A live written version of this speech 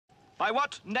By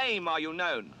what name are you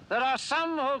known? There are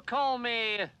some who call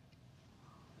me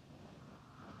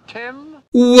Tim.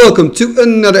 Welcome to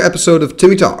another episode of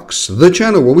Timmy Talks, the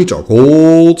channel where we talk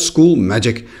old school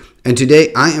magic. And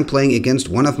today I am playing against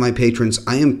one of my patrons.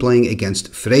 I am playing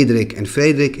against Frederik, and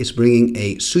Frederik is bringing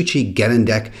a Su-Chi Geddon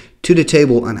deck to the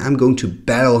table, and I'm going to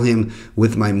battle him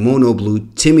with my mono blue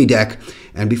Timmy deck.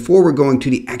 And before we're going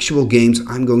to the actual games,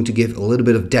 I'm going to give a little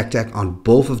bit of deck on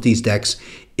both of these decks.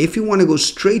 If you want to go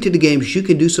straight to the games, you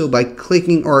can do so by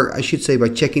clicking, or I should say by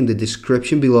checking the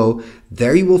description below.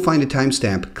 There you will find a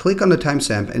timestamp. Click on the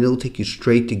timestamp and it'll take you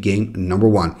straight to game number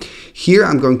 1. Here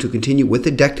I'm going to continue with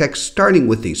the deck starting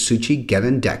with the Su-Chi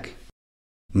Geddon deck.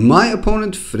 My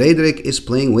opponent Frederik is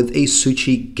playing with a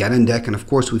Su-Chi Geddon deck, and of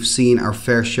course we've seen our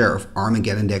fair share of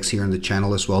Armageddon decks here on the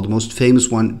channel as well. The most famous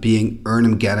one being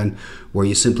Geddon, where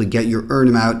you simply get your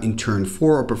out in turn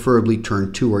 4 or preferably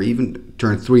turn 2 or even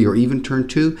turn 3 or even turn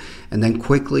 2, and then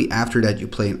quickly after that you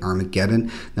play an Armageddon.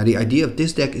 Now the idea of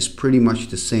this deck is pretty much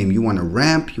the same. You want to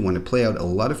ramp, you want to play out a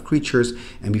lot of creatures,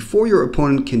 and before your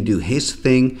opponent can do his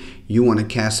thing, you want to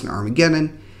cast an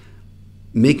Armageddon,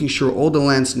 making sure all the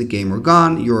lands in the game are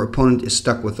gone. Your opponent is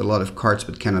stuck with a lot of cards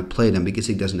but cannot play them because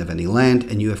he doesn't have any land,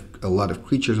 and you have a lot of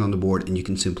creatures on the board and you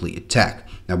can simply attack.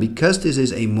 Now because this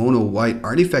is a mono white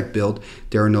artifact build,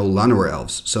 there are no Llanowar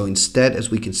elves. So instead,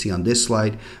 as we can see on this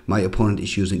slide, my opponent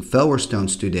is using Fellwar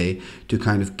Stones today to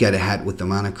kind of get ahead with the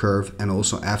mana curve, and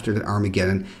also after the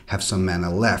Armageddon have some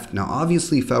mana left. Now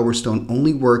obviously Fellwar Stone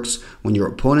only works when your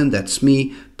opponent, that's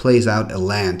me, plays out a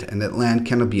land, and that land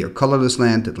cannot be a colorless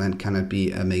land. That land cannot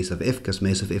be a Maze of Ith, because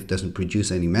Maze of Ith doesn't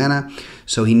produce any mana.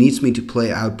 So he needs me to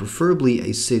play out preferably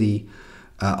a City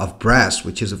of Brass,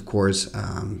 which is of course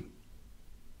a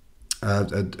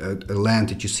land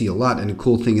that you see a lot. And the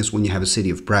cool thing is when you have a City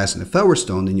of Brass and a Fellwar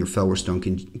Stone, then your Fellwar Stone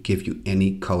can give you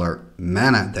any color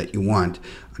mana that you want.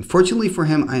 Unfortunately for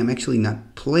him, I am actually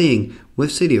not playing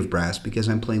with City of Brass because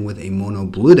I'm playing with a mono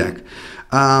blue deck.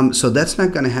 So that's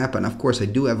not going to happen. Of course, I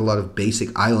do have a lot of basic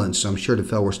islands, so I'm sure the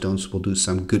Fellwar Stones will do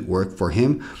some good work for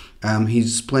him.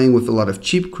 He's playing with a lot of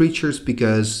cheap creatures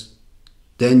because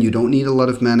then you don't need a lot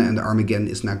of mana, and the Armageddon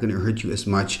is not going to hurt you as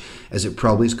much as it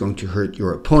probably is going to hurt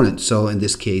your opponent. So in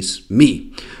this case,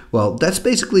 me. Well, that's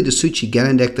basically the Su-Chi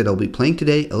Geddon deck that I'll be playing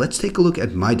today. Let's take a look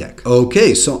at my deck.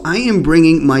 Okay, so I am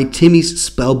bringing my Timmy's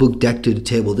Spellbook deck to the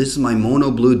table. This is my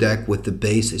mono blue deck with the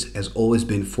base has always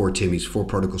been 4 Timmys, 4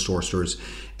 Prodigal Sorcerers.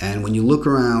 And when you look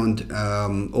around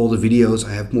all the videos,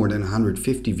 I have more than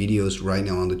 150 videos right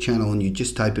now on the channel, and you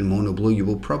just type in mono blue, you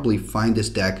will probably find this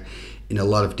deck in a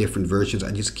lot of different versions.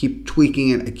 I just keep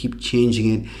tweaking it, I keep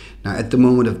changing it. Now at the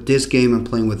moment of this game, I'm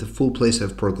playing with a full playset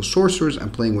of Prodigal Sorcerers.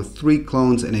 I'm playing with 3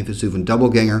 clones and a Vesuvian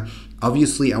Doppelganger.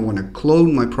 Obviously I want to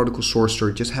clone my Prodigal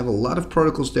Sorcerer, just have a lot of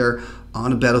Prodigals there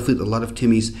on the battlefield, a lot of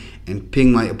Timmys, and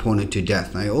ping my opponent to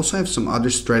death. Now I also have some other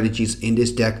strategies in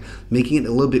this deck, making it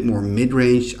a little bit more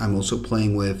mid-range. I'm also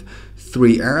playing with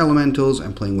 3 air elementals.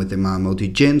 I'm playing with the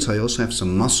MtG, so I also have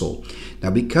some muscle. Now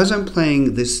because I'm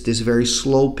playing this very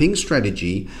slow ping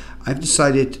strategy, I've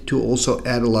decided to also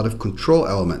add a lot of control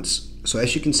elements. So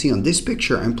as you can see on this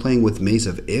picture, I'm playing with Maze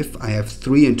of Ith. I have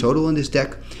 3 in total in this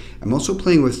deck. I'm also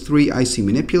playing with 3 Icy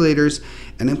Manipulators,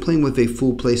 and I'm playing with a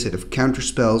full playset of counter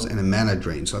spells and a mana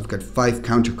drain. So I've got 5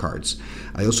 counter cards.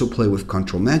 I also play with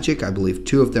Control Magic. I believe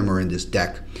 2 of them are in this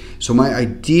deck. So my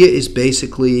idea is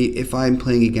basically, if I'm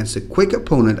playing against a quick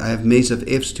opponent, I have Maze of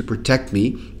Iths to protect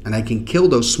me, and I can kill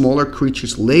those smaller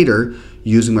creatures later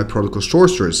using my Prodigal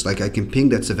Sorcerers. Like I can ping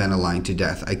that Savannah Lion to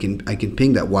death. I can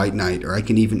ping that White Knight, or I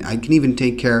can even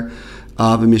take care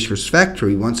of a Mishra's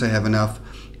Factory once I have enough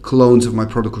clones of my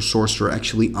Prodigal Sorcerer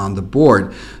actually on the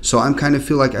board. So I'm kind of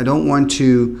feel like I don't want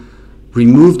to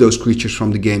remove those creatures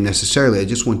from the game necessarily. I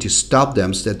just want to stop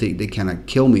them so that they cannot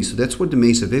kill me. So that's what the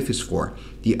Maze of Ith is for.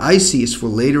 The Icy is for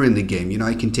later in the game. You know,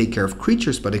 I can take care of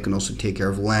creatures, but I can also take care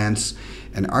of lands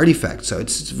and artifacts. So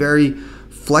it's very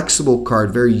flexible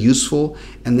card, very useful.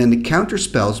 And then the counter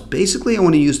spells, basically I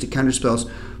want to use the counter spells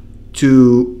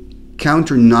to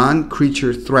counter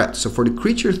non-creature threats. So for the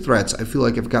creature threats, I feel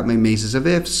like I've got my Mazes of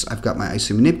Iths, I've got my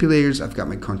Icy Manipulators, I've got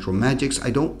my Control Magics. I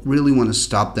don't really want to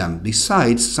stop them.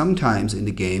 Besides, sometimes in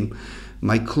the game,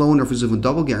 my clone or Vesuvian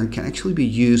Doppelganger can actually be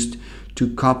used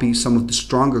to copy some of the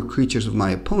stronger creatures of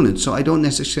my opponent. So I don't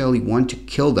necessarily want to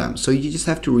kill them. So you just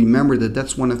have to remember that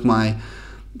that's one of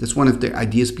the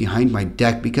ideas behind my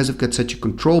deck. Because I've got such a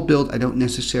control build, I don't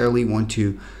necessarily want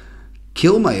to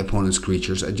kill my opponent's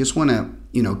creatures. I just want to,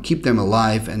 you know, keep them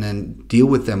alive and then deal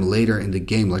with them later in the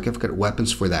game. Like I've got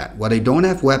weapons for that. What I don't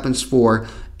have weapons for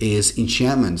is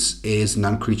enchantments, is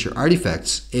non-creature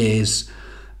artifacts, is,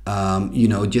 you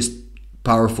know, just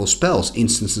powerful spells,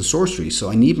 instants and sorceries. So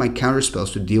I need my counter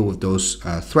spells to deal with those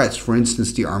threats. For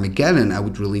instance, the Armageddon, I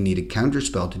would really need a counter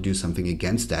spell to do something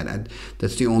against that. And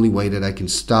that's the only way that I can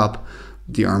stop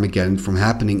the Armageddon from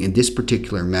happening in this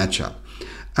particular matchup.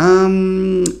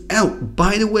 Oh,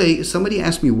 by the way, somebody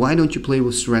asked me, why don't you play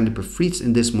with Surrender Befriets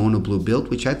in this mono blue build,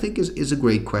 which I think is a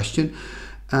great question.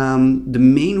 The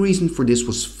main reason for this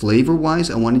was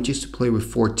flavor-wise. I wanted just to play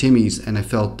with 4 Timmys, and I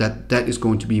felt that that is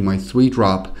going to be my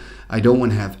 3-drop. I don't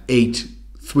want to have 8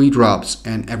 3-drops,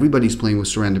 and everybody's playing with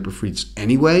Surrender Befriets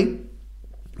anyway.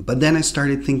 But then I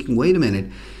started thinking, wait a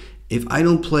minute, if I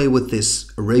don't play with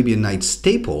this Arabian Nights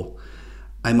staple,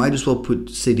 I might as well put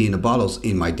City in the Bottles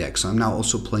in my deck. So I'm now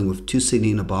also playing with 2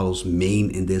 City in the Bottles main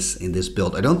in this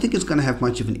build. I don't think it's going to have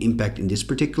much of an impact in this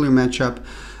particular matchup.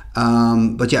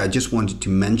 But yeah, I just wanted to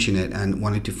mention it and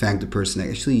wanted to thank the person that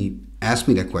actually asked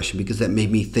me that question, because that made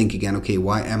me think again, okay,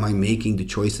 why am I making the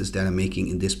choices that I'm making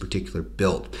in this particular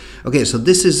build? Okay, so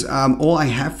this is all I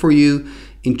have for you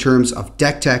in terms of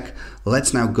deck tech.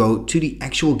 Let's now go to the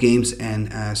actual games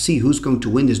and see who's going to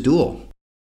win this duel.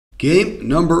 Game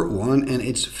number 1, and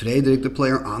it's Frederik, the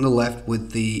player on the left,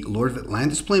 with the Lord of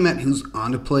Atlantis playmat, who's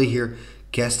on the play here,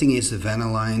 casting a Savannah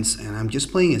Alliance, and I'm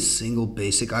just playing a single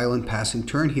basic island passing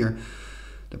turn here.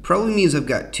 That probably means I've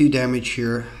got 2 damage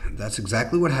here. That's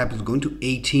exactly what happens. Going to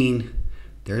 18.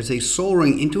 There's a Soul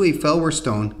Ring into a Felwar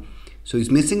Stone, so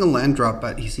he's missing a land drop,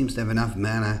 but he seems to have enough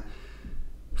mana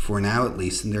for now at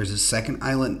least. And there's a second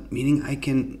island, meaning I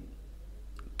can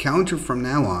counter from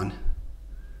now on.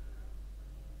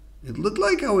 It looked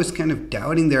like I was kind of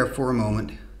doubting there for a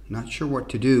moment. Not sure what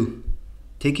to do.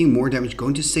 Taking more damage,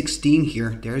 going to 16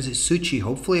 here. There's a Su-Chi.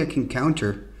 Hopefully I can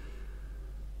counter.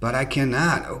 But I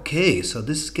cannot. Okay, so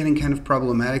this is getting kind of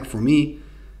problematic for me.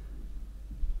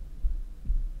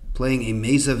 Playing a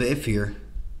Maze of If here.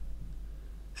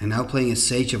 And now playing a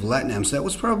Sage of Latnam. So that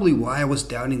was probably why I was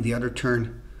doubting the other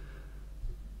turn.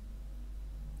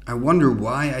 I wonder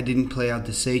why I didn't play out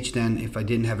the Sage then if I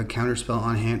didn't have a counterspell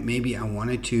on hand. Maybe I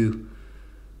wanted to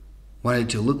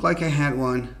look like I had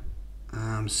one.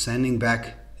 Sending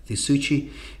back the Su-Chi.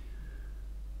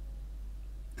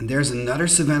 And there's another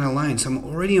Savannah Alliance. I'm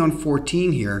already on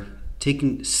 14 here.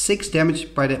 Taking 6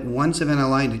 damage by that one Savannah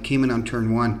Alliance that came in on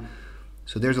turn 1.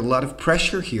 So there's a lot of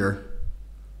pressure here.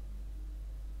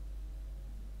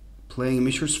 Playing a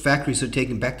Mishra's Factory, so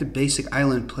taking back the basic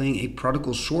island, playing a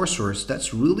Prodigal Sorcerer. So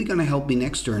that's really going to help me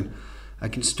next turn. I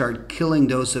can start killing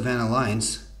those Savannah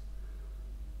Lions.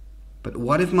 But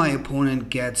what if my opponent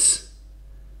gets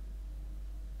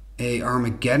a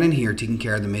Armageddon here, taking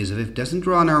care of the Maze of If? Doesn't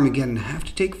draw an Armageddon. Have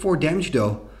to take 4 damage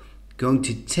though. Going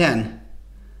to 10.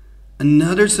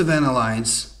 Another Savannah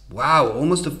Lions. Wow,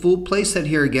 almost a full playset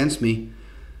here against me.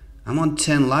 I'm on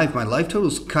 10 life. My life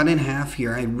total's cut in half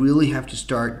here. I really have to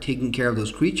start taking care of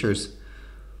those creatures.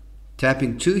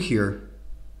 Tapping 2 here.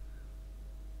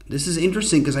 This is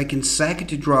interesting because I can sack it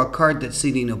to draw a card that's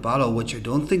sitting in a bottle, which I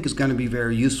don't think is going to be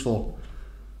very useful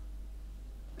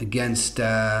against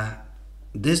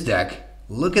this deck.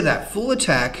 Look at that. Full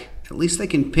attack. At least I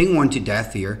can ping one to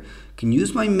death here. Can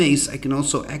use my mace. I can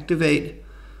also activate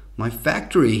my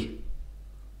factory.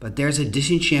 But there's a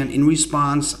disenchant in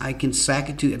response. I can sack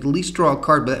it to at least draw a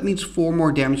card, but that means 4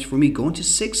 more damage for me. Going to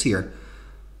 6 here.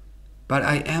 But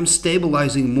I am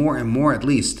stabilizing more and more at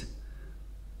least.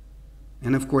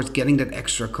 And of course getting that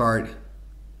extra card.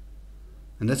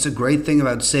 And that's a great thing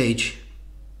about Sage.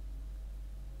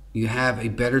 You have a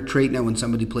better trait now when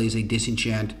somebody plays a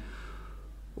disenchant,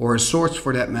 or a source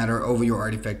for that matter, over your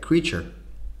artifact creature.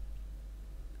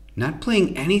 Not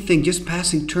playing anything, just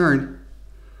passing turn.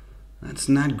 That's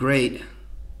not great.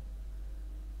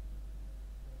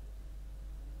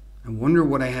 I wonder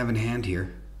what I have in hand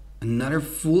here. Another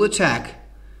full attack.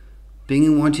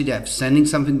 Pinging one to death, sending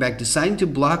something back, deciding to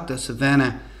block the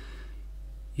Savannah,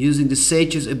 using the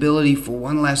Sage's ability for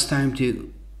one last time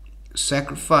to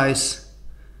sacrifice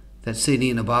that city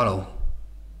in a bottle.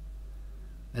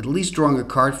 At least drawing a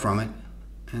card from it.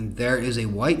 And there is a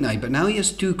White Knight, but now he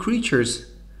has 2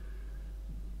 creatures.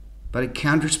 But a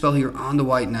counterspell here on the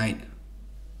White Knight.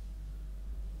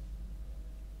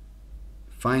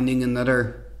 Finding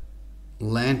another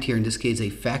land here, in this case a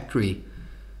factory.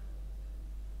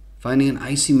 Finding an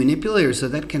Icy Manipulator, so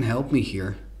that can help me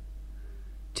here.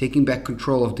 Taking back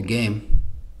control of the game.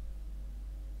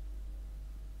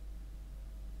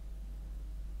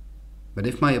 But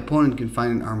if my opponent can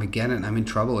find an Armageddon, I'm in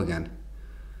trouble again.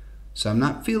 So I'm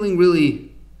not feeling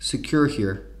really secure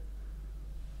here.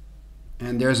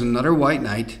 And there's another White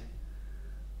Knight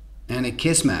and a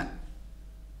Kismet.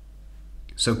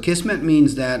 So Kismet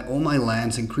means that all my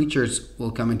lands and creatures will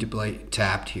come into play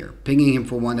tapped here. Pinging him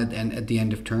for 1 at the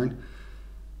end of turn.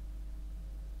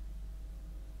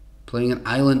 Playing an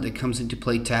island that comes into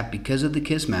play tapped because of the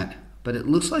Kismet. But it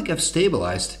looks like I've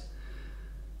stabilized.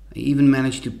 I even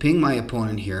managed to ping my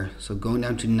opponent here. So going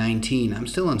down to 19. I'm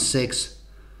still on 6.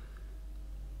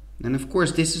 And of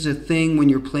course this is a thing when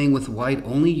you're playing with white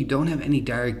only. You don't have any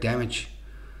direct damage.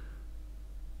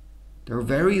 There are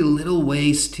very little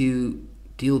ways to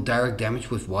deal direct damage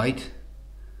with white.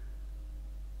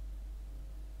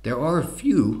 There are a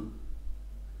few,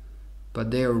 but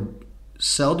they are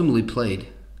seldomly played.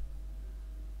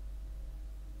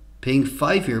 Paying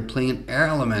 5 here, playing an air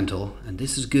elemental, and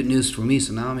this is good news for me,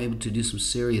 so now I'm able to do some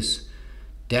serious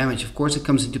damage. Of course it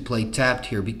comes into play tapped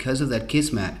here because of that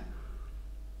Kismet.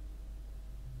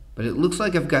 But it looks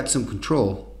like I've got some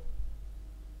control.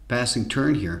 Passing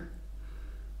turn here.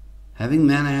 Having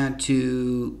mana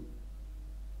to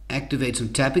activate, so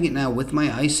I'm tapping it now with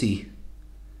my Icy.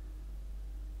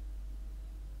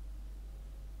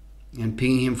 And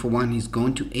pinging him for 1. He's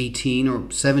going to 18 or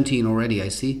 17 already, I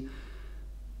see.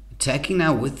 Attacking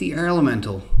now with the air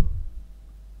elemental.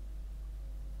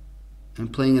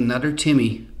 And playing another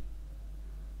Timmy.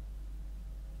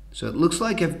 So it looks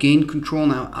like I've gained control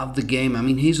now of the game. I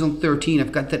mean, he's on 13.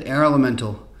 I've got that air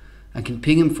elemental. I can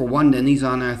ping him for 1, then he's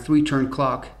on a 3-turn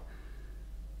clock.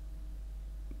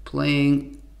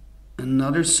 Playing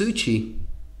another Su-Chi.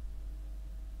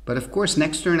 But of course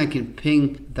next turn I can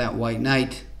ping that white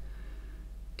knight.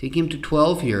 Take him to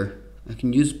 12 here. I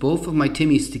can use both of my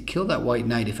Timmys to kill that white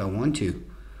knight if I want to.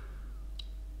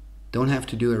 Don't have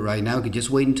to do it right now. I could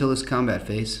just wait until his combat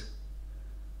phase.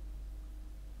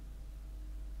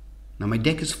 Now my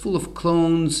deck is full of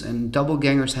clones and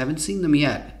doppelgangers. Haven't seen them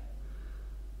yet.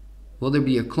 Will there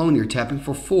be a clone here? Tapping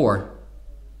for 4.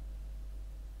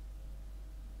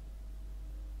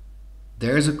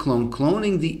 There's a clone.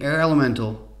 Cloning the air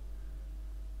elemental.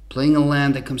 Playing a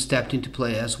land that comes tapped into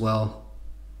play as well.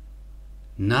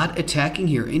 Not attacking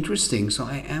here. Interesting. So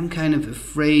I am kind of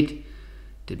afraid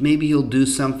that maybe he'll do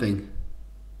something.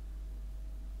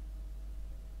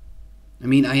 I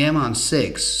mean, I am on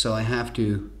 6, so I have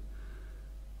to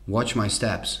watch my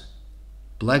steps.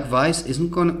 Black Vice isn't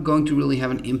going to really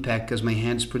have an impact because my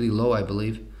hand's pretty low, I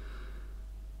believe.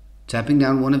 Tapping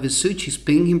down one of his Su-Chis,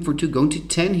 pinging him for 2, going to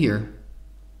 10 here.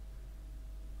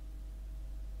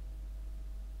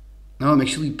 No, I'm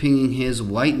actually pinging his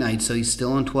white knight, so he's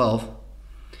still on 12.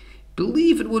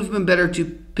 Believe it would have been better to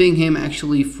ping him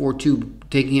actually for 2,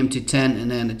 taking him to 10,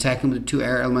 and then attack him with 2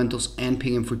 air elementals and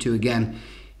ping him for 2 again.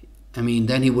 I mean,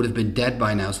 then he would have been dead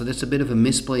by now, so that's a bit of a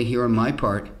misplay here on my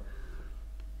part.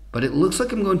 But it looks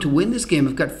like I'm going to win this game.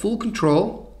 I've got full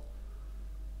control.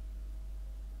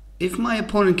 If my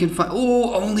opponent can find...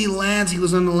 Oh, only lands. He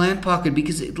was on the land pocket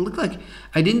because it looked like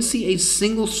I didn't see a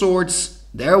single swords.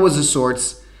 There was a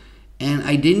swords. And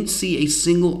I didn't see a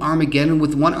single Armageddon.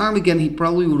 With 1 Armageddon, he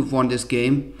probably would have won this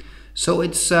game. So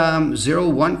it's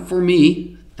 0-1 for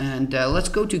me. And let's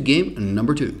go to game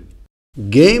number 2.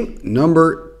 Game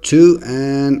number 2.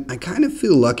 And I kind of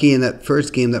feel lucky in that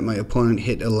first game that my opponent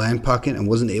hit a land pocket and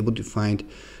wasn't able to find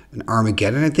an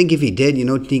Armageddon. I think if he did, you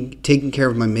know, taking care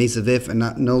of my Maze of If and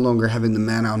no longer having the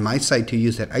mana on my side to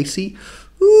use that Icy,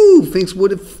 ooh, things would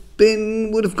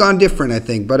have gone different, I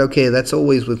think. But okay, that's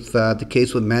always with the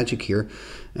case with Magic here.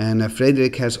 And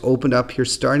Frederik has opened up here,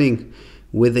 starting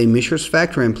with a Mishra's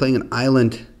Factory and playing an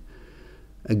island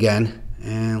again.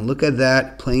 And look at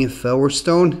that, playing a Felwar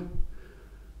Stone.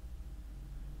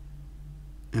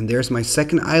 And there's my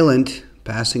second island,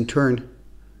 passing turn.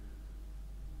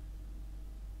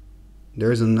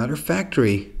 There's another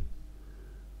factory.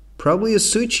 Probably a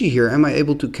Su-Chi here. Am I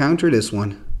able to counter this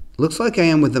one? Looks like I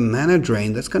am with the mana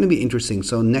drain. That's going to be interesting.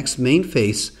 So next main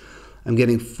phase, I'm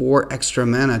getting 4 extra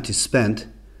mana to spend.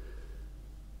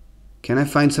 Can I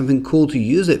find something cool to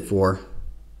use it for?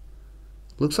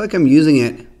 Looks like I'm using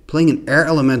it. Playing an air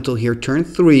elemental here, turn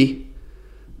 3.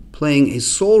 Playing a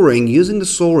Soul Ring, using the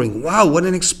Soul Ring. Wow, what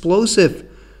an explosive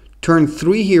turn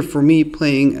 3 here for me,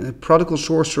 playing a Prodigal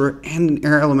Sorcerer and an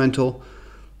air elemental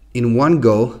in one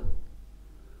go.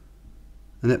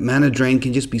 And that mana drain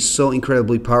can just be so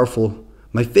incredibly powerful.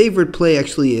 My favorite play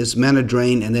actually is mana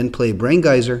drain and then play Brain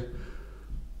Geyser.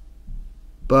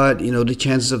 But, you know, the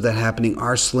chances of that happening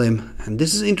are slim. And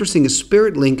this is interesting. A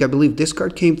Spirit Link, I believe this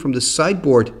card came from the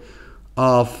sideboard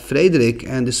of Frederik.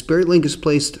 And the Spirit Link is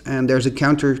placed, and there's a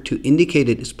counter to indicate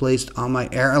it is placed on my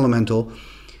air elemental.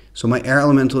 So my air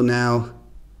elemental now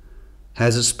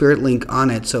has a Spirit Link on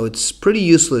it. So it's pretty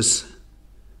useless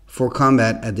for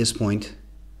combat at this point.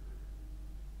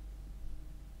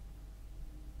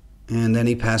 And then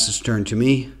he passes turn to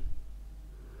me.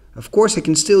 Of course, I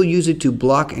can still use it to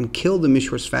block and kill the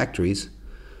Mishra's factories.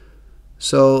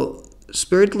 So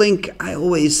Spirit Link, I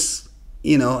always,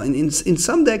 you know, and in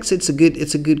some decks it's a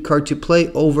good card to play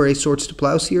over a Swords to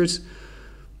Plowshares.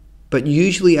 But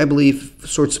usually I believe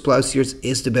Swords to Plowshares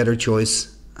is the better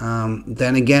choice.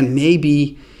 Then again,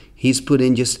 maybe he's put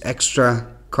in just extra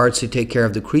cards to take care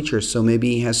of the creatures. So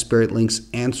maybe he has Spirit Links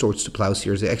and Swords to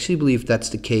Plowshares. I actually believe that's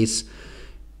the case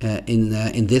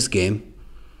in this game.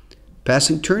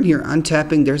 Passing turn here,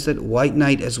 untapping, there's that White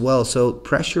Knight as well. So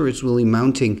pressure is really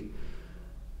mounting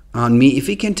on me. If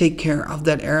he can take care of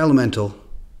that Air Elemental.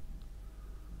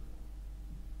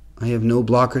 I have no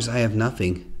blockers, I have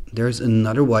nothing. There's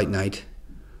another White Knight.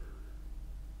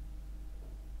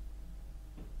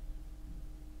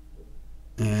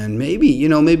 And maybe, you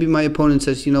know, maybe my opponent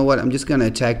says, you know what, I'm just going to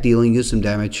attack, dealing you some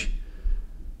damage.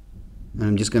 And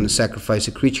I'm just going to sacrifice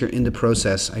a creature in the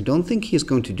process. I don't think he's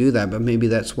going to do that, but maybe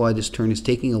that's why this turn is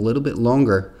taking a little bit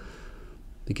longer.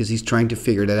 Because he's trying to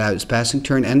figure that out. It's passing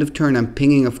turn, end of turn, I'm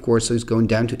pinging, of course, so he's going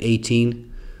down to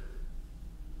 18.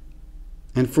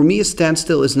 And for me, a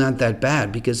standstill is not that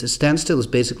bad, because a standstill is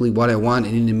basically what I want,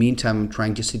 and in the meantime, I'm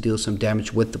trying just to deal some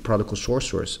damage with the Prodigal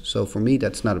Sorcerers. So for me,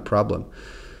 that's not a problem.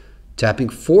 Tapping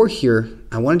 4 here,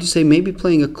 I wanted to say maybe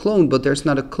playing a clone, but there's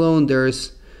not a clone,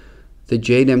 there's the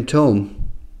Geddon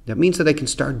Tome. That means that I can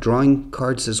start drawing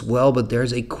cards as well, but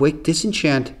there's a quick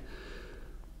disenchant.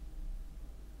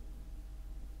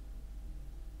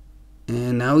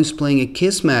 And now he's playing a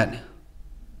Kismet.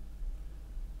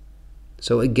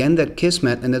 So again, that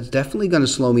Kismet, and that's definitely going to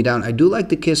slow me down. I do like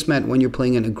the Kismet when you're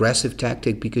playing an aggressive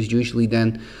tactic, because usually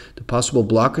then the possible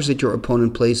blockers that your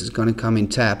opponent plays is going to come in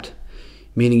tapped,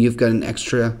 meaning you've got an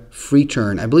extra free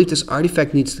turn. I believe this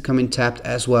artifact needs to come in tapped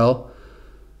as well.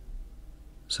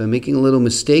 So I'm making a little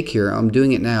mistake here. I'm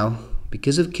doing it now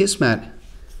because of Kismet.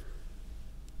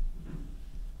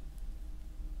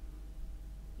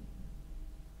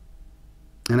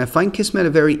 And I find Kismet a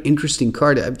very interesting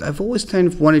card. I've always kind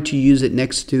of wanted to use it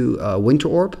next to Winter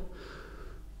Orb.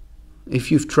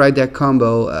 If you've tried that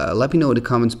combo, let me know in the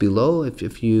comments below if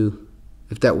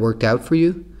that worked out for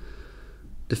you.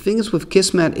 The thing is with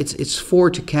Kismet, it's 4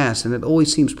 to cast, and it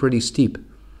always seems pretty steep.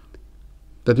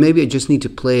 But maybe I just need to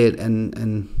play it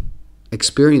and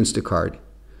experience the card.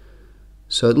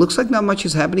 So it looks like not much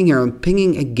is happening here. I'm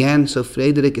pinging again, so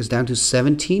Frederik is down to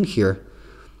 17 here.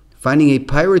 Finding a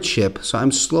pirate ship, so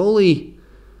I'm slowly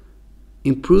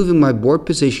improving my board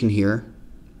position here.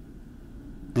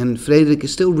 And Frederik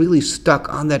is still really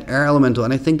stuck on that Air Elemental,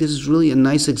 and I think this is really a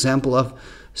nice example of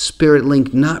Spirit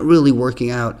Link not really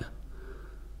working out.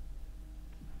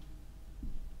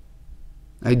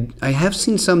 I have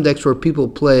seen some decks where people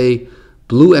play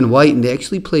blue and white, and they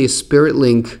actually play a Spirit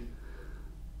Link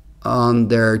on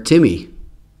their Timmy,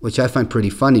 which I find pretty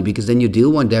funny, because then you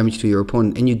deal 1 damage to your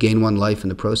opponent and you gain 1 life in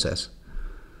the process.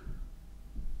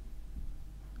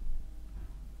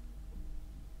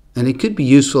 And it could be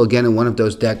useful again in one of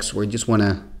those decks where you just want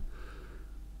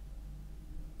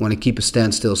to keep a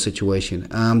standstill situation.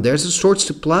 There's a Swords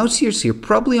to Plowshares here,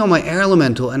 probably on my Air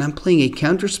Elemental, and I'm playing a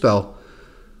counterspell.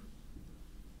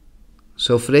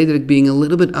 So Frederik being a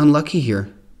little bit unlucky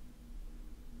here.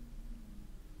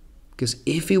 Because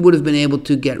if he would have been able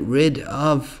to get rid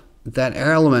of that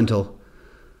Air Elemental,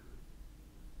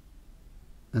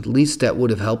 at least that would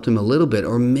have helped him a little bit.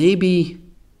 Or maybe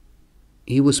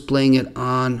he was playing it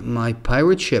on my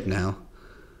pirate ship now.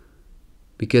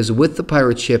 Because with the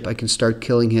pirate ship, I can start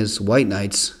killing his White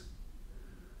Knights.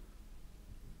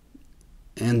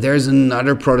 And there's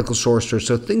another Prodigal Sorcerer.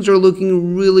 So things are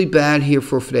looking really bad here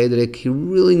for Frederik. He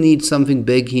really needs something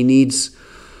big. He needs...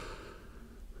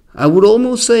 I would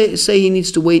almost say he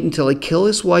needs to wait until I kill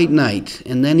his White Knight.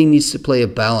 And then he needs to play a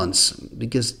balance.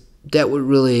 Because that would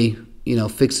really, you know,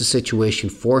 fix the situation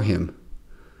for him.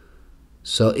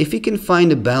 So if he can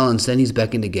find a balance, then he's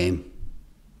back in the game.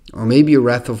 Or maybe a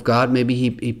Wrath of God. Maybe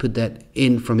he put that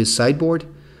in from his sideboard.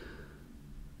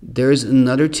 There's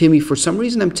another Timmy. For some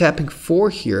reason I'm tapping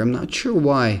 4 here. I'm not sure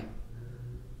why.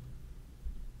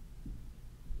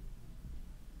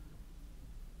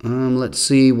 Let's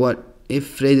see what if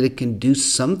Frederik can do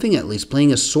something at least.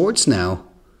 Playing a Swords now.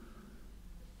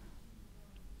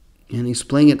 And he's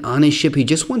playing it on his ship. He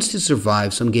just wants to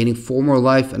survive. So I'm gaining 4 more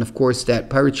life. And of course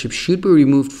that pirate ship should be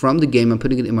removed from the game. I'm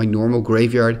putting it in my normal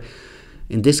graveyard.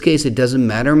 In this case it doesn't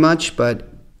matter much, but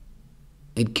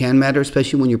it can matter,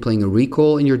 especially when you're playing a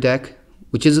Recall in your deck,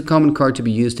 which is a common card to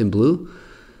be used in blue.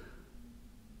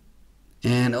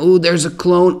 And oh, there's a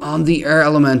clone on the Air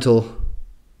Elemental.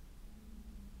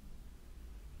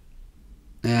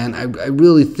 And I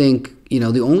really think, you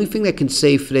know, the only thing that can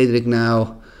save Frederik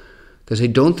now, because I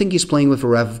don't think he's playing with a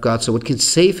Wrath of God, so what can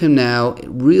save him now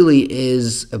really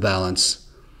is a balance.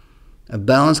 A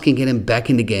balance can get him back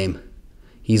in the game.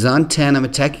 He's on 10. I'm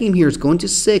attacking him here. It's going to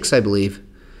 6, I believe.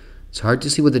 It's hard to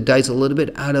see with the dice a little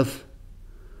bit out of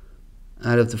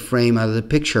the frame, out of the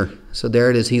picture. So there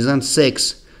it is. He's on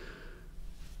 6.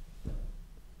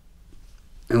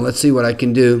 And let's see what I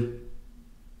can do.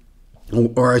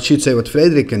 Or I should say what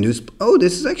Frederik can do. Oh,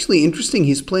 this is actually interesting.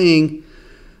 He's playing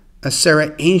a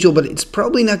Sarah Angel, but it's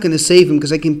probably not going to save him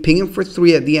because I can ping him for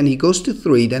 3 at the end. He goes to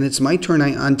 3. Then it's my turn.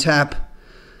 I untap.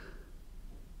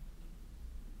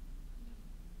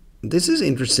 This is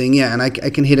interesting, yeah, and I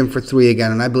can hit him for 3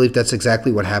 again, and I believe that's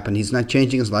exactly what happened. He's not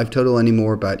changing his life total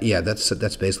anymore, but yeah, that's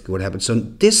basically what happened. So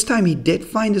this time he did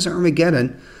find his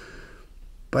Armageddon,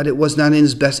 but it was not in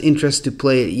his best interest to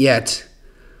play it yet.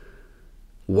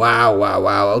 Wow.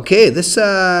 Okay, this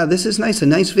is nice. A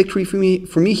nice victory for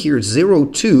me here,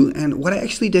 0-2. And what I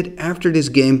actually did after this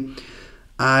game,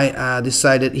 I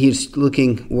decided he's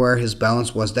looking where his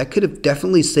balance was. That could have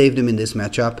definitely saved him in this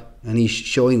matchup. And he's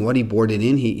showing what he boarded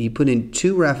in. He put in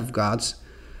 2 Wrath of Gods,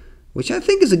 which I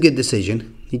think is a good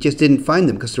decision. He just didn't find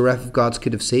them because the Wrath of Gods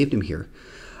could have saved him here.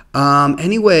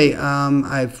 Anyway,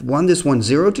 I've won this one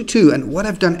 0-2. And what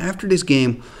I've done after this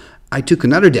game, I took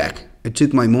another deck. I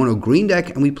took my mono green deck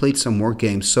and we played some more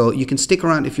games. So you can stick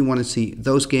around if you want to see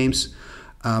those games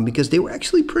because they were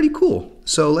actually pretty cool.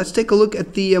 So let's take a look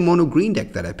at the mono green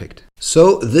deck that I picked.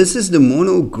 So this is the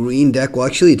mono green deck. Well,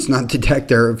 actually, it's not the deck.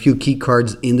 There are a few key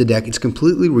cards in the deck. It's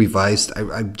completely revised.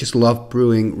 I just love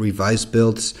brewing revised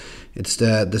builds. It's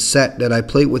the set that I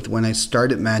played with when I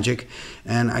started Magic.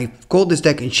 And I called this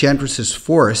deck Enchantress's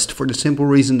Forest for the simple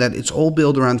reason that it's all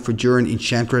built around Fraduran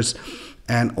Enchantress.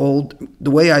 And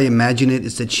the way I imagine it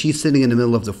is that she's sitting in the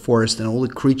middle of the forest and all the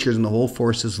creatures in the whole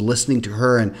forest is listening to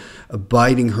her and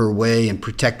abiding her way and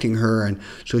protecting her. And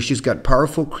so she's got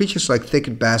powerful creatures like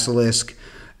Thicket Basilisk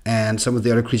and some of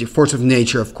the other creatures, Force of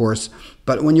Nature, of course.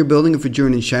 But when you're building a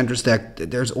Fraduran Enchantress deck,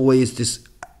 there's always this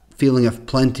feeling of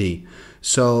plenty.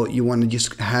 So you want to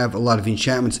just have a lot of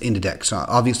enchantments in the deck. So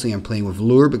obviously I'm playing with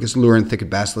Lure because Lure and Thicket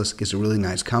Basilisk is a really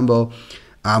nice combo.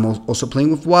 I'm also playing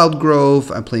with Wild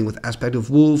Grove. I'm playing with Aspect of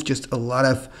Wolf. Just a lot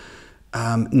of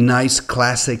nice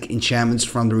classic enchantments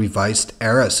from the revised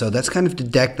era. So that's kind of the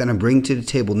deck that I'm bringing to the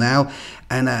table now.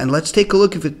 And let's take a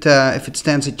look if it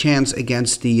stands a chance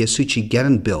against the Su-Chi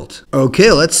Geddon build.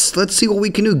 Okay, let's see what we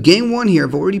can do. Game 1 here.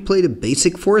 I've already played a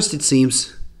basic forest, it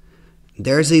seems.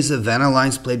 There's a Savannah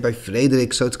Alliance played by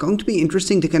Frederik. So it's going to be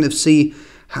interesting to kind of see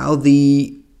how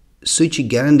the Su-Chi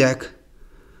Geddon deck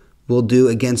will do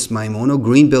against my mono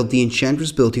green build, the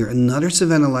Enchantress build here. Another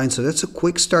Savannah line, so that's a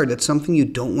quick start. That's something you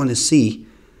don't want to see.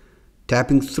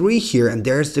 Tapping 3 here, and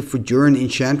there's the Fraduran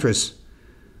Enchantress.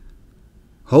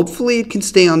 Hopefully it can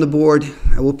stay on the board.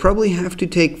 I will probably have to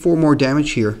take 4 more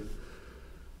damage here.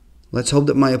 Let's hope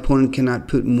that my opponent cannot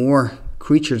put more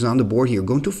creatures on the board here.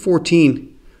 Going to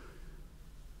 14.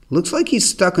 Looks like he's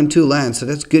stuck on 2 lands, so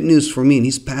that's good news for me, and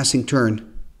he's passing turn.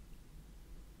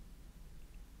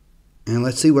 And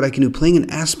let's see what I can do. Playing an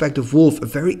Aspect of Wolf. A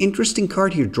very interesting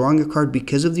card here. Drawing a card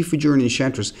because of the Fraduran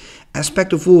Enchantress.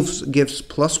 Aspect of Wolf gives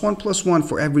 +1/+1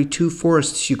 for every 2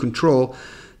 forests you control.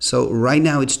 So right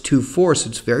now it's 2/4. So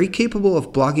it's very capable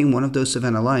of blocking one of those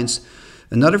Savannah lines.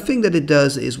 Another thing that it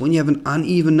does is when you have an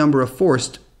uneven number of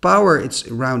forest, power it's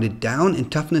rounded down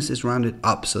and toughness is rounded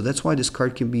up. So that's why this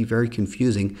card can be very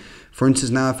confusing. For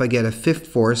instance, now if I get a 5th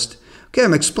forest. Okay,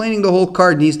 I'm explaining the whole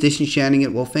card and he's disenchanting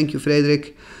it. Well, thank you,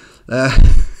 Frederik.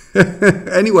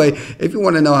 Anyway, if you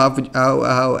want to know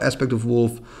how Aspect of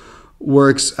Wolf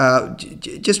works,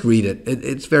 just read it.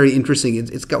 It's very interesting.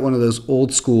 It's got one of those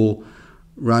old school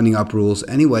rounding up rules.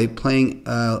 Anyway, playing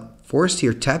Forest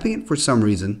here, tapping it for some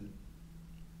reason.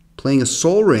 Playing a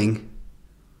Soul Ring,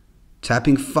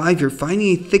 tapping 5 here, finding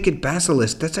a Thicket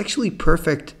Basilisk. That's actually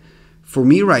perfect for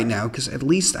me right now because at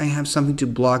least I have something to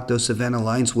block those Savannah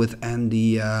lines with and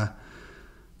the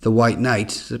White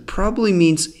Knight. So it probably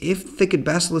means if Thicket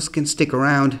Basilisk can stick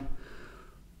around,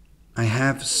 I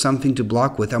have something to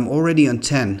block with. I'm already on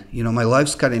 10. You know, my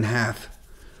life's cut in half.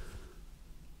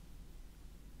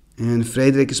 And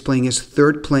Frederik is playing his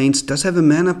 3rd Plains. Does have a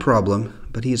mana problem,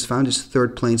 but he has found his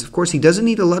 3rd Plains. Of course, he doesn't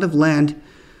need a lot of land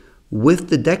with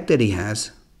the deck that he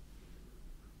has.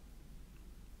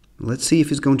 Let's see if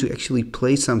he's going to actually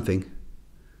play something.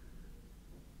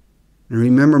 And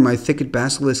remember, my Thicket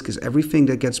Basilisk is everything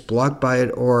that gets blocked by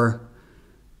it or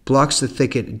blocks the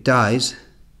thicket dies.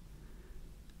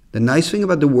 The nice thing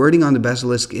about the wording on the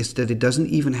Basilisk is that it doesn't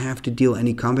even have to deal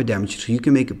any combat damage. So you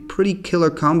can make a pretty killer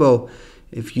combo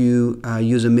if you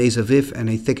use a Maze of If and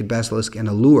a Thicket Basilisk and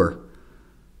a Lure,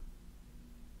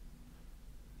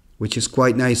 which is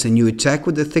quite nice. And you attack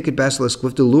with the Thicket Basilisk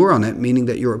with the Lure on it, meaning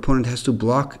that your opponent has to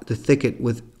block the Thicket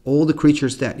with all the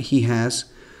creatures that he has.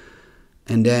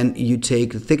 And then you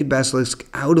take the Thicket Basilisk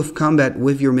out of combat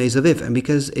with your Maze of If. And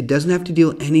because it doesn't have to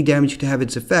deal any damage to have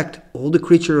its effect, all the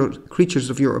creatures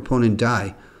of your opponent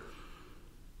die.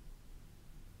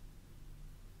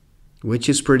 Which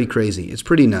is pretty crazy. It's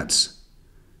pretty nuts.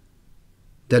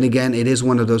 Then again, it is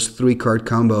one of those 3-card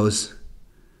combos.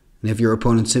 And if your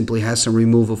opponent simply has some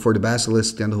removal for the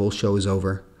Basilisk, then the whole show is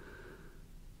over.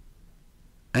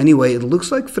 Anyway, it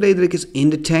looks like Frederik is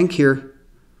in the tank here.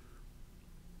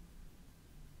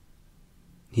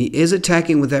 He is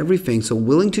attacking with everything, so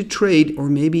willing to trade, or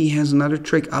maybe he has another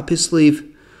trick up his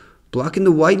sleeve. Blocking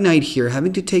the White Knight here,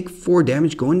 having to take 4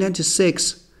 damage, going down to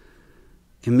 6.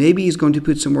 And maybe he's going to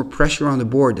put some more pressure on the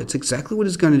board. That's exactly what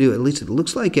he's going to do, at least it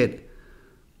looks like it.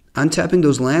 Untapping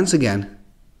those lands again.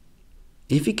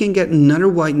 If he can get another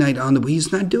White Knight on the board,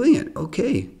 he's not doing it.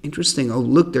 Okay, interesting. Oh,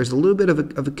 look, there's a little bit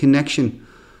of a connection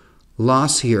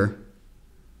loss here.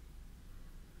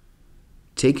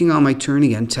 Taking on my turn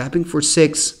again, tapping for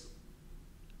 6.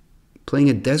 Playing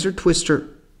a Desert Twister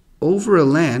over a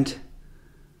land.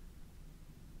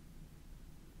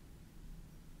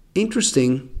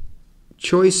 Interesting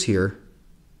choice here.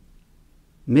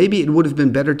 Maybe it would have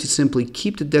been better to simply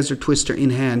keep the Desert Twister in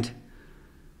hand.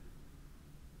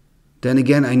 Then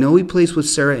again, I know he plays with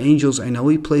Serra Angels. I know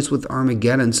he plays with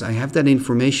Armageddons. I have that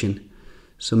information.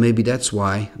 So maybe that's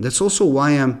why. That's also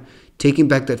why I'm taking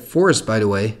back that forest, by the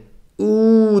way.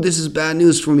 Ooh, this is bad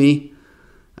news for me.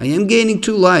 I am gaining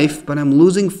 2 life, but I'm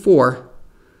losing 4.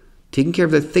 Taking care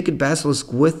of that Thicket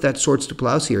Basilisk with that Swords to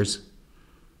Plowshares.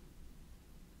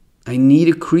 I need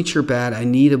a creature bad. I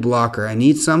need a blocker. I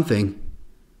need something.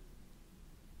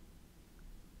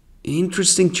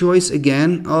 Interesting choice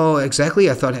again. Oh, exactly.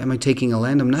 I thought, am I taking a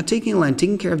land? I'm not taking a land.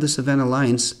 Taking care of the Savannah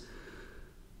Lions.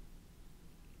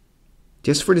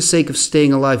 Just for the sake of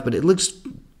staying alive. But it looks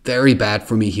very bad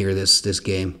for me here, this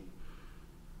game.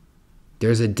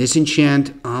 There's a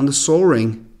disenchant on the Soul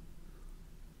Ring.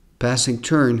 Passing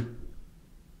turn.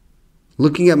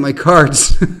 Looking at my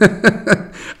cards.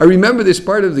 I remember this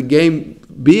part of the game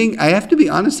being, I have to be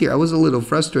honest here, I was a little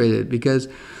frustrated because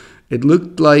it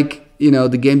looked like,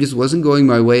 the game just wasn't going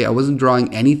my way. I wasn't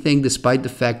drawing anything despite the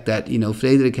fact that,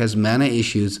 Frederik has mana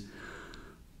issues.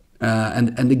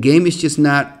 And the game is just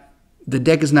not, the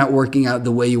deck is not working out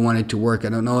the way you want it to work. I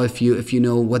don't know if you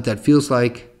know what that feels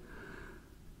like.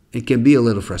 It can be a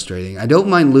little frustrating. I don't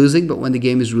mind losing, but when the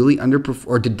game is really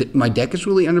underperforming, or my deck is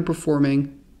really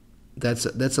underperforming, that's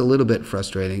a little bit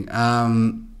frustrating.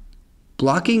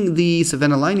 Blocking the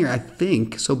Savannah Line here, I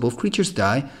think, so both creatures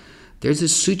die. There's a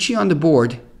Su-Chi on the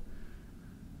board.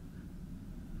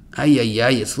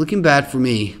 It's looking bad for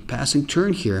me. Passing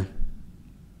turn here.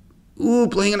 Ooh,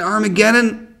 playing an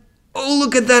Armageddon. Oh,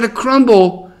 look at that, a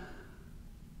crumble.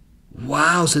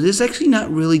 Wow, so this is actually not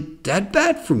really that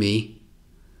bad for me.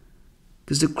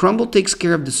 Because the crumble takes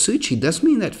care of the Su-Chi. Does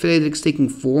mean that Frederik's taking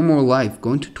 4 more life,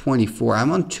 going to 24.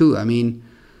 I'm on 2. I mean,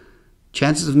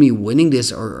 chances of me winning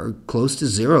this are close to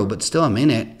 0, but still I'm in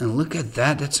it. And look at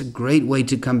that. That's a great way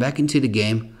to come back into the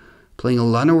game. Playing a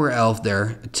Llanowar Elf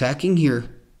there. Attacking here.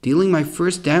 Dealing my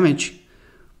first damage.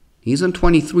 He's on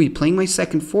 23. Playing my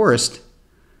second forest.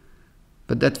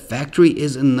 But that factory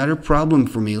is another problem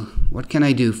for me. What can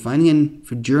I do? Finding an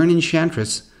Verduran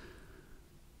Enchantress.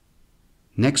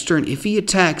 Next turn, if he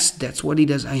attacks, that's what he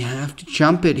does. I have to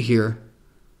jump it here.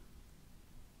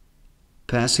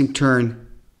 Passing turn.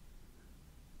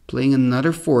 Playing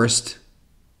another forest.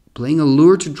 Playing a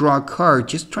Lure to draw a card.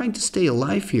 Just trying to stay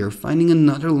alive here. Finding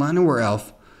another Llanowar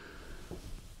Elf.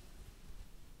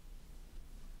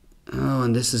 Oh,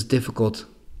 and this is difficult.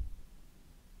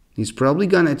 He's probably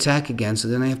going to attack again, so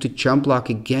then I have to jump block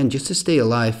again just to stay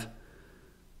alive.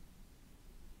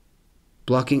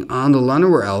 Blocking on the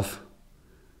Llanowar Elf.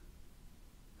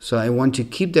 So I want to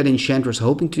keep that Enchantress,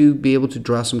 hoping to be able to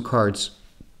draw some cards.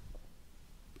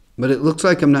 But it looks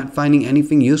like I'm not finding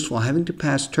anything useful, having to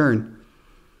pass turn.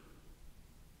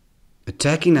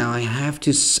 Attacking now, I have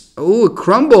to... Oh, a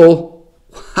crumble!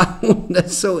 Wow,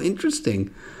 that's so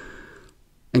interesting.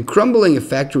 And crumbling a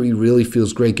factory really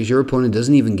feels great because your opponent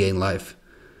doesn't even gain life.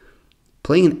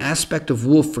 Playing an Aspect of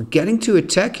Wolf, forgetting to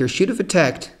attack here. Should have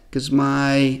attacked because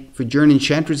my Verduran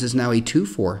Enchantress is now a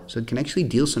 2/4, so it can actually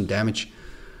deal some damage.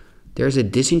 There's a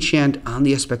disenchant on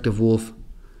the Aspect of Wolf.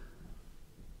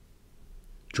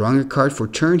 Drawing a card for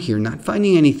turn here, not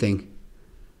finding anything.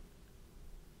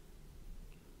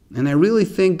 And I really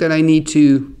think that I need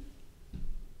to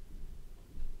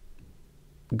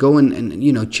go and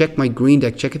you know, check my green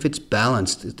deck, check if it's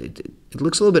balanced. It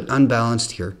looks a little bit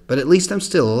unbalanced here, but at least I'm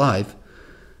still alive.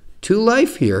 2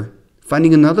 life here,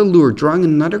 finding another lure, drawing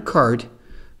another card,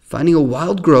 finding a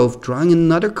wild grove, drawing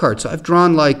another card. So I've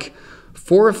drawn like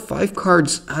 4 or 5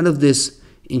 cards out of this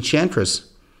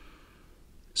Enchantress.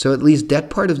 So at least that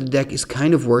part of the deck is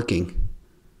kind of working.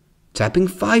 Tapping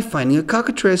 5, finding a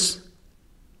Cockatrice.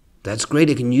 That's great,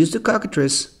 I can use the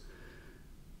Cockatrice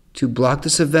to block the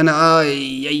Savannah.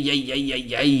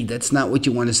 Ay, that's not what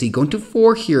you want to see. Going to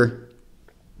 4 here.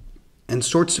 And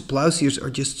Swords to Plowshares are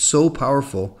just so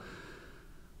powerful.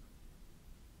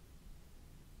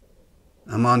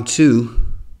 I'm on 2.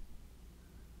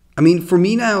 I mean, for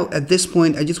me now, at this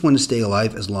point, I just want to stay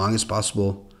alive as long as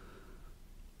possible.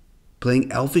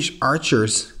 Playing Elfish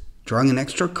Archers, drawing an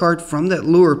extra card from that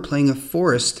lure, playing a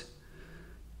Forest.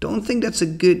 Don't think that's a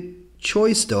good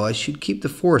choice though. I should keep the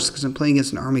Forest because I'm playing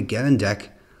against an Armageddon deck.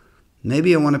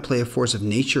 Maybe I want to play a Force of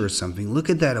Nature or something. Look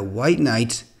at that, a White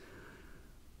Knight.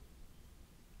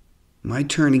 My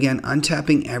turn again,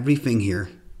 untapping everything here.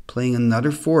 Playing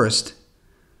another Forest.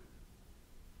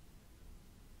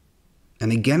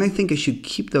 And again, I think I should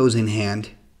keep those in hand.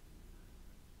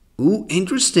 Ooh,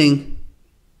 interesting.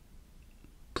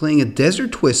 Playing a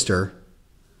Desert Twister.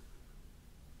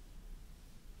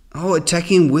 Oh,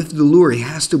 attacking with the lure. He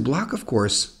has to block, of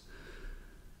course.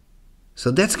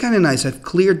 So that's kind of nice. I've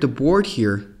cleared the board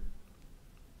here.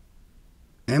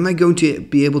 Am I going to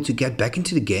be able to get back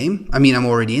into the game? I mean, I'm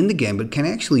already in the game, but can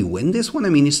I actually win this one? I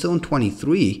mean, he's still in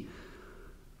 23.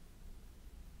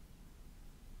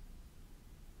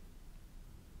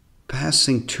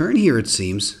 Passing turn here, it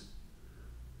seems.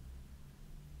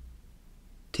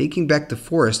 Taking back the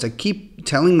Forest. I keep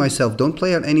telling myself, don't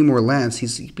play out any more lands.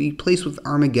 He plays with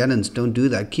Armageddons. Don't do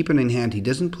that. Keep it in hand. He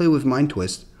doesn't play with Mind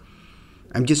Twist.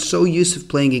 I'm just so used to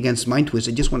playing against Mind Twist.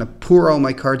 I just want to pour all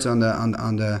my cards on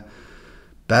the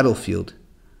battlefield.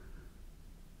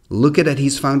 Look at that.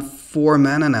 He's found 4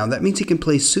 mana now. That means he can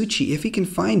play Su-Chi if he can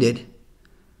find it.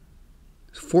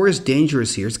 4 is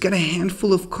dangerous here. He's got a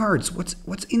handful of cards.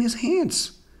 What's in his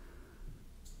hands?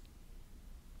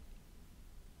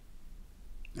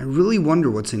 I really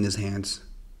wonder what's in his hands.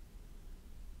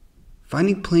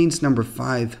 Finding Plains number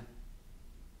 5.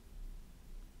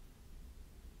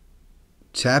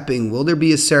 Tapping. Will there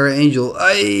be a Sarah Angel?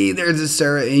 Ay, there's a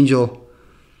Sarah Angel.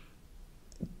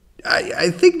 I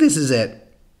think this is it.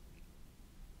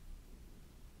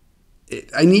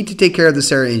 I need to take care of the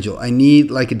Sarah Angel. I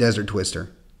need like a Desert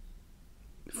Twister.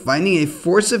 Finding a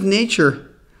Force of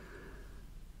Nature.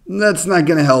 That's not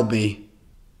going to help me.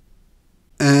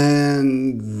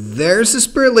 And there's the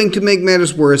Spirit Link to make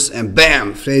matters worse. And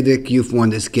bam, Frederik, you've won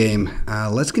this game.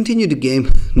 Let's continue to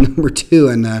game number 2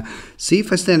 and see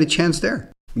if I stand a chance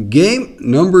there. Game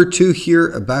number 2 here,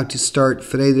 about to start.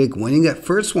 Frederik winning that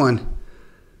first one.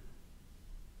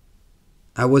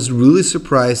 I was really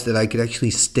surprised that I could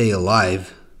actually stay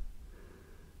alive.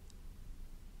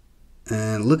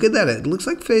 And look at that. It looks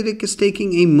like Frederik is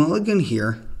taking a mulligan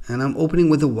here. And I'm opening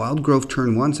with a Wild Grove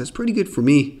turn 1. So that's pretty good for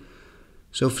me.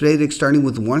 So Frederik starting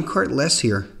with 1 card less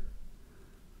here.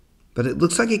 But it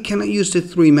looks like I cannot use the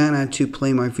 3 mana to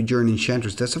play my Frigerian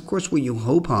Enchantress. That's of course what you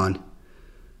hope on.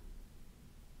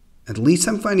 At least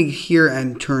I'm finding it here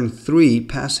and turn 3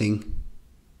 passing.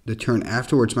 The turn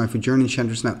afterwards, my Frigerian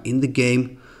Enchantress now in the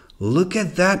game. Look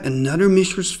at that, another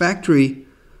Mishra's Factory.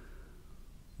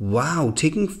 Wow,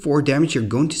 taking 4 damage here,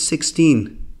 going to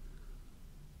 16.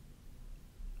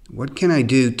 What can I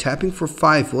do? Tapping for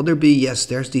 5. Will there be? Yes,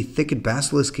 there's the Thicket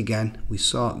Basilisk again. We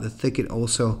saw the Thicket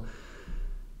also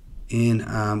in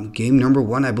game number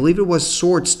 1. I believe it was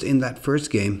Swords in that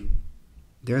first game.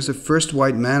 There's a first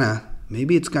white mana.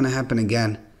 Maybe it's going to happen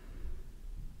again.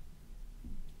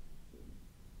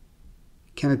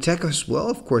 Can attack as well,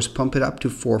 of course. Pump it up to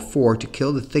 4/4 to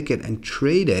kill the Thicket and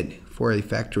trade it for a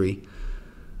factory.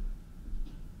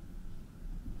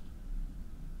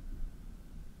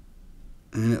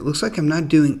 And it looks like I'm not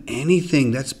doing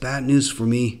anything. That's bad news for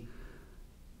me.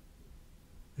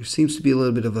 There seems to be a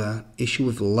little bit of an issue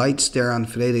with lights there on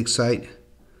Frederik's side.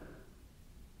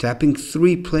 Tapping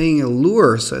 3, playing a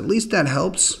lure, so at least that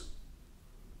helps.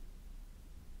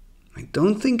 I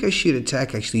don't think I should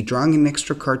attack, actually. Drawing an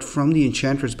extra card from the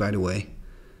Enchantress, by the way.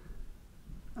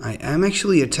 I am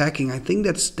actually attacking. I think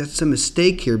that's a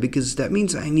mistake here, because that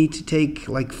means I need to take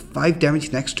like 5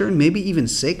 damage next turn, maybe even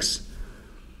 6.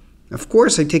 Of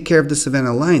course, I take care of the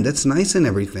Savannah line. That's nice and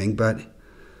everything, but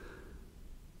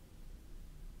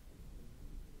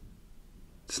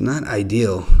it's not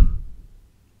ideal.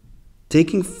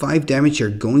 Taking 5 damage here,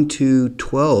 going to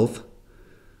 12.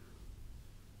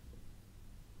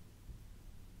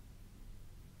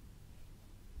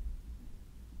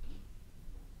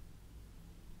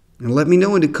 And let me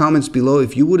know in the comments below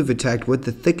if you would have attacked with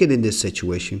the thicket in this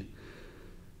situation.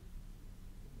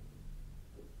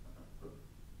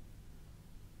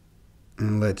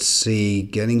 And let's see,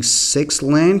 getting 6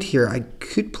 land here. I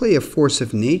could play a Force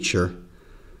of Nature.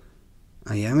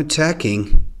 I am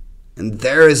attacking. And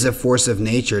there is a Force of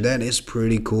Nature. That is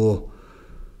pretty cool.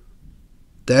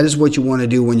 That is what you want to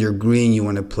do when you're green. You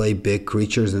want to play big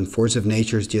creatures. And Force of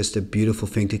Nature is just a beautiful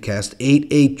thing to cast.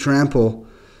 8/8 trample.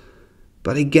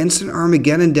 But against an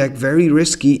Armageddon deck, very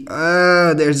risky.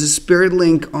 There's a Spirit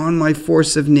Link on my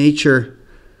Force of Nature.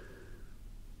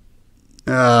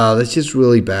 That's just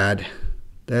really bad.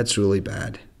 That's really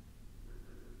bad.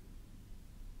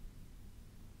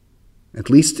 At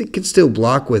least it can still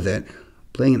block with it.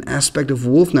 Playing an Aspect of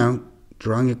Wolf now,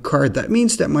 drawing a card. That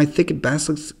means that my Thicket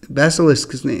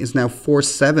Basilisk is now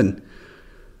 4/7.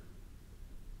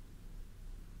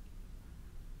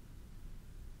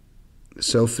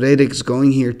 So Frederik is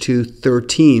going here to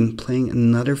 13, playing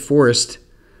another forest.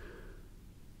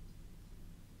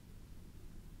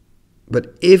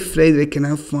 But if Frederik can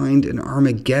now find an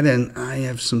Armageddon, I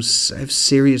have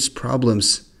serious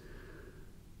problems.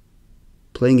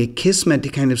 Playing a Kismet to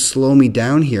kind of slow me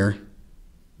down here.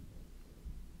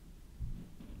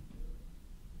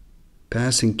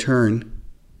 Passing turn.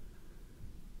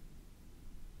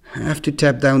 Have to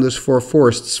tap down those 4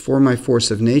 forests for my Force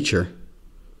of Nature.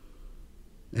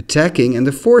 Attacking, and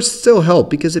the forests still help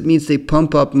because it means they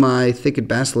pump up my Thicket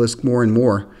Basilisk more and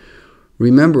more.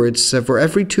 Remember, it's for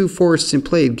every 2 forests in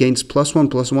play, it gains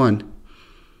 +1/+1.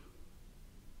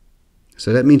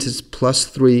 So that means it's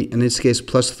 +3, in this case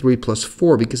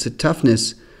 +3/+4, because the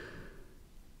toughness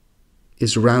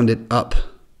is rounded up.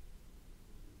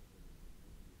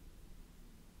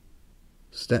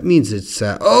 So that means it's,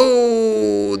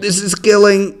 oh, this is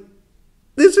killing.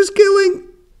 This is killing.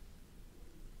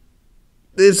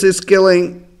 This is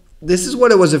killing. This is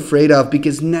what I was afraid of,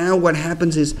 because now what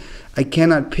happens is I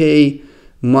cannot pay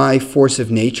my Force of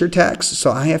Nature tax,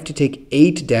 so I have to take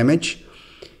 8 damage,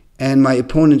 and my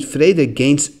opponent Frederik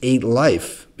gains 8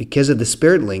 life because of the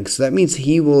Spirit Link. So that means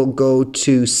he will go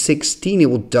to 16. He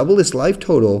will double his life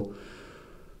total,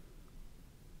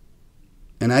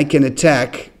 and I can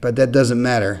attack, but that doesn't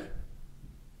matter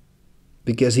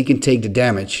because he can take the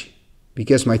damage,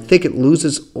 because my Thicket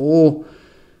loses all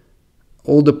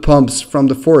the pumps from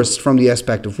the forest, from the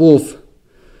Aspect of Wolf.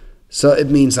 So it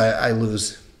means I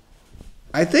lose.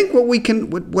 I think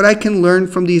what I can learn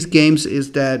from these games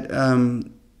is that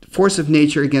Force of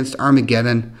Nature against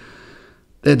Armageddon,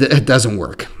 it doesn't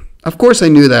work. Of course I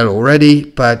knew that already,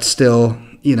 but still,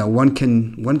 you know, one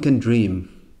can dream.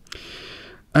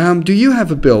 Do you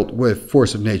have a build with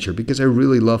Force of Nature? Because I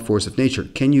really love Force of Nature.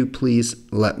 Can you please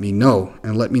let me know?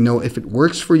 And let me know if it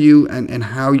works for you and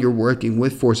how you're working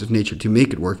with Force of Nature to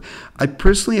make it work. I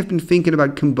personally have been thinking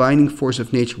about combining Force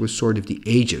of Nature with Sword of the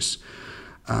Ages.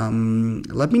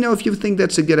 Let me know if you think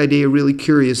that's a good idea. Really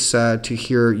curious to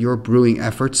hear your brewing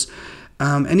efforts.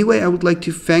 Anyway, I would like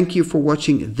to thank you for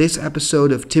watching this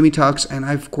episode of Timmy Talks. And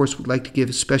I, of course, would like to give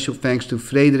a special thanks to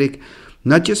Frederik.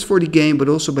 Not just for the game, but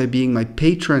also by being my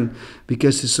patron,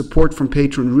 because the support from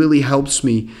Patron really helps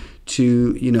me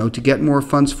to, to get more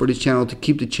funds for the channel, to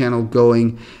keep the channel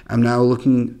going. I'm now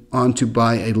looking on to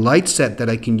buy a light set that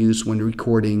I can use when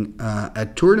recording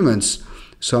at tournaments.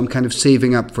 So I'm kind of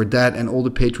saving up for that, and all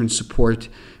the patron support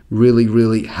really,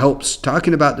 really helps.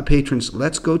 Talking about the patrons,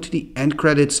 let's go to the end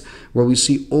credits where we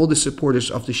see all the supporters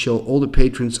of the show, all the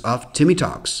patrons of Timmy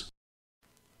Talks.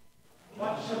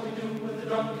 What shall we do with the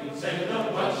drunken sailor?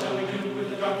 What shall we do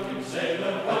with the drunken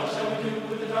sailor? What shall we do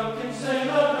with the drunken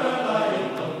sailor? Early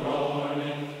in the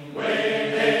morning,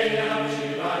 way hey and up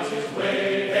she rises,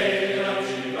 way hey and up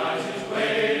she rises,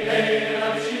 way hey and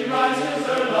up she rises.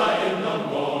 Early in the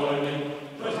morning,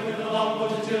 putting in the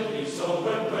longboat until he's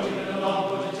sober, putting in the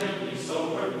longboat until he's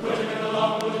sober, putting in the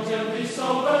longboat until he's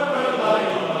sober. Early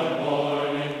in the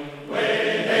morning,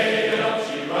 way hey and up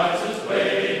she rises,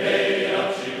 way hey and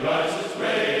up she rises.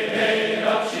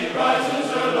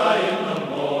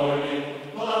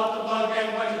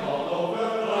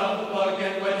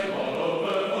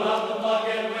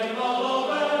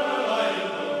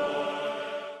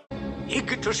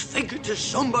 Icketus,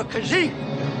 ficketus, sumba, kazee.